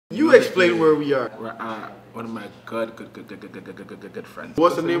You explain where we are. We're at one of my good friends.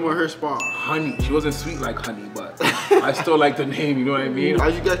 What's the name of her spot? Honey. She wasn't sweet like honey, but I still like the name, you know what I mean?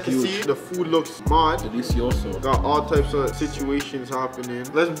 As you guys can see, the food looks mad. Delicioso. Got all types of situations happening.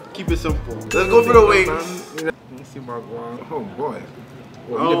 Let's keep it simple. Let's go for the wings. Let me see my guan. Oh boy.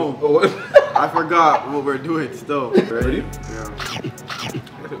 Oh, I forgot what we're doing still. Ready? Yeah.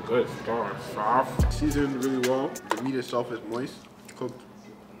 That's a good start. Soft. Seasoned really well. The meat itself is moist, cooked.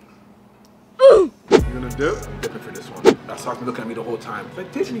 You're gonna dip? Dipping for this one. That sauce been looking at me the whole time.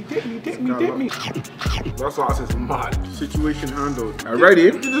 Like, dip me. That sauce is mad. Situation handled. Ready?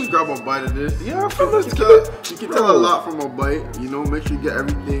 You can just grab a bite of this. Yeah, You can tell a lot from a bite. You know, make sure you get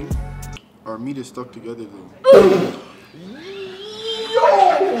everything. Our meat is stuck together though.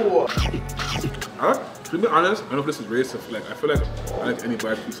 Yo! To be honest, I don't know if this is racist. Like, I feel like I like any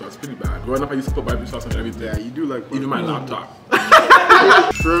barbecue sauce. It's pretty bad. Growing up, I used to put barbecue sauce on everything. Yeah, you do like even my laptop.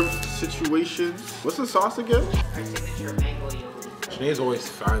 Shrimp situations. What's the sauce again? Our signature mango yogurt. Sinead's always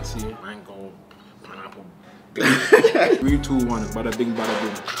fancy. Mango, pineapple. 3, 2, 1. Bada bing, bada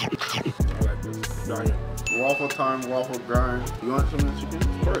boom. I like this. Giant. Waffle time, waffle grind. You want some of the chicken?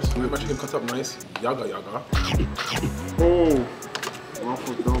 Of course. We have my chicken cut up nice. Yaga. Oh,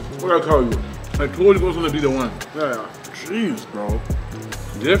 waffle dump. What did I tell you? I told you it was gonna be the one. Yeah. Jeez, bro.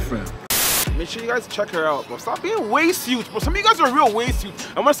 Different. Make sure you guys check her out, bro. Stop being waste youth, bro. Some of you guys are real waste youth.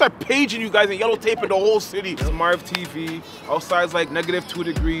 I'm gonna start paging you guys and yellow taping the whole city. This is Marv TV. Outside's like -2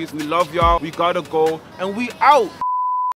 degrees. We love y'all. We gotta go. And we out.